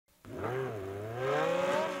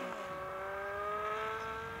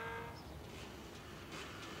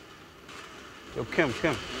Yo, Kim.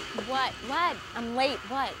 What? I'm late,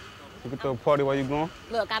 what? You can throw a party while you gone?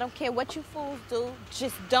 Look, I don't care what you fools do.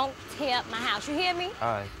 Just don't tear up my house. You hear me?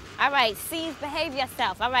 All right. All right, C's, behave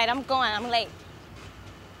yourself. All right, I'm going. I'm late.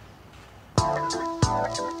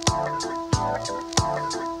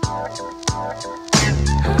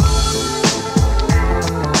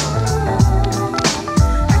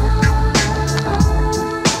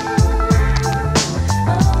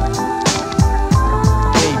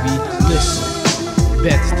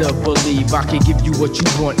 Best to believe I can give you what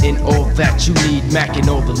you want and all that you need. Mackin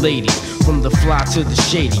all the ladies, from the fly to the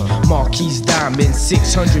shady. Marquis diamond,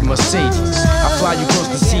 600 Mercedes. I fly you across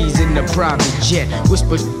the seas in a private jet.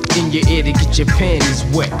 Whisper in your ear to get your panties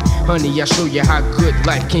wet. Honey, I show you how good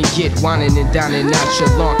life can get. Whining and dining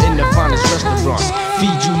nonchalant in the finest restaurants.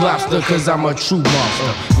 Feed you lobster cause I'm a true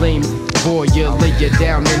monster. Lame boy, you lay you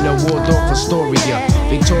down in the Walldoff Vistoria.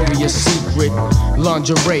 Victoria's Secret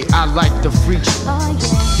lingerie, I like the freak.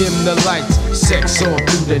 Dim the lights, sex all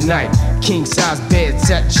through the night. King size bed,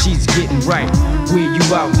 satin sheets getting right. Where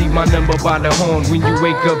you out, leave my number by the horn. When you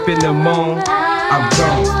wake up in the morn, I'm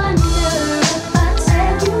gone.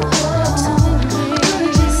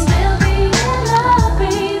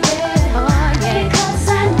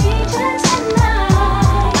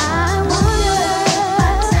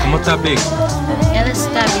 ¿Cómo está Big? Él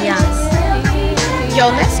está bien. Yo,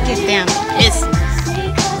 let's get down to business.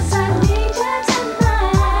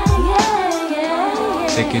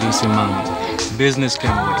 Take it easy, mama. Business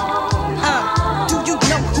can wait. Do you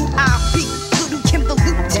know who I be? Little Kim the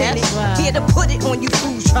Lieutenant. Here to put it on you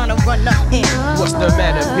fools trying to run up in. What's the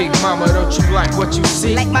matter, big mama? Don't you like what you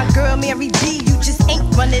see? Like my girl Mary B, you just ain't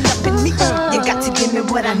running up in me. You got to give me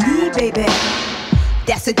what I need, baby.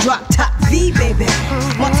 That's a drop top V, baby.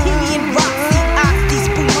 Martini and Roxy, Asti,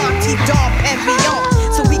 Spumante, Dom Perignon.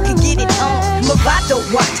 So we can get it on. Movado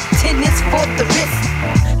watch, tennis for the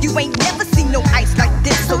wrist. You ain't never seen no ice like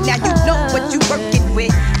this, so now you know what you working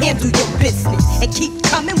with. Handle your business and keep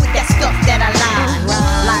coming with that stuff that I like.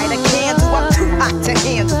 Light a candle, I'm too hot to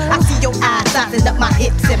handle. I see your eyes sizing up my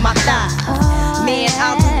hips and my thighs. Man,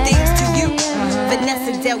 I'll do things to you.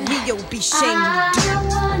 Vanessa Del Rio be shamed to do.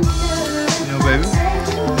 You know, baby,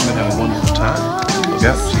 I've been having a wonderful time.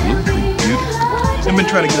 You're absolutely beautiful. I've been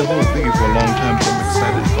trying to get a hold of Biggie for a long time, so I'm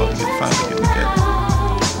excited about finally getting together.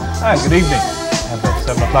 Hi, good evening. I have a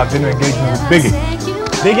 7 o'clock dinner engagement with Biggie.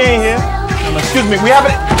 Biggie ain't here. Excuse me, we have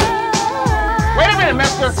it. Wait a minute,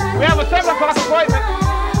 mister. We have a 7 o'clock appointment.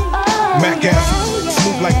 Mackin,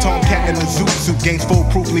 smooth like Tomcat in a zoot suit. Gains full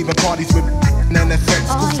proof, leaving parties with NSX.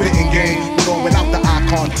 School spitting game, with or without the eye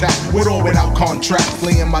contact, with or without contract.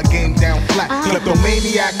 Laying my game down flat.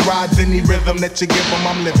 Kleptomaniac rides any rhythm that you give them.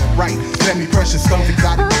 I'm living right. Semi-precious stones,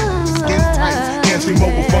 exotic, skin tight. Hands-free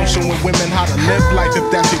mobile function with women, how to live life.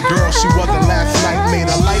 If that's your girl, she wasn't last night. Made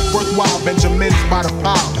a life worthwhile, Benjamins by the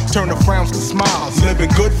pile. Turn the frowns to smiles,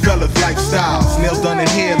 living good fellas lifestyles. Nails done in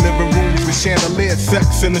hair, living rooms with chandeliers.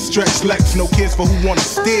 Sex in the stretch Lex, no kids for who wanna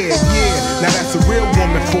stare. Yeah, now that's a real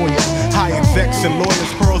woman for you. High execs and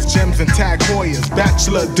lawyers, pearls, gems, and tag Hoyas.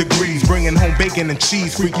 Bachelor degrees, bringing home bacon and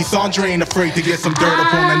cheese. Freaky Sandra ain't afraid to get some dirt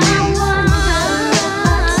up on her knees.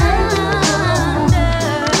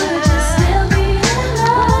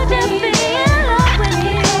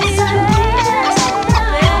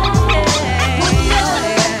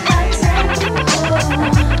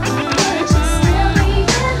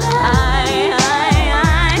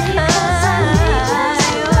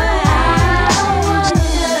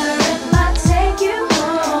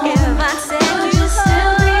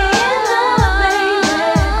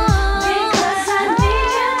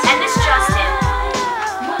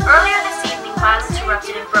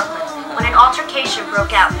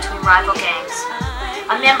 Broke out between rival gangs.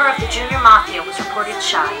 A member of the Junior Mafia was reported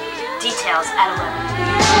shot. Details at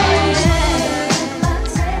 11.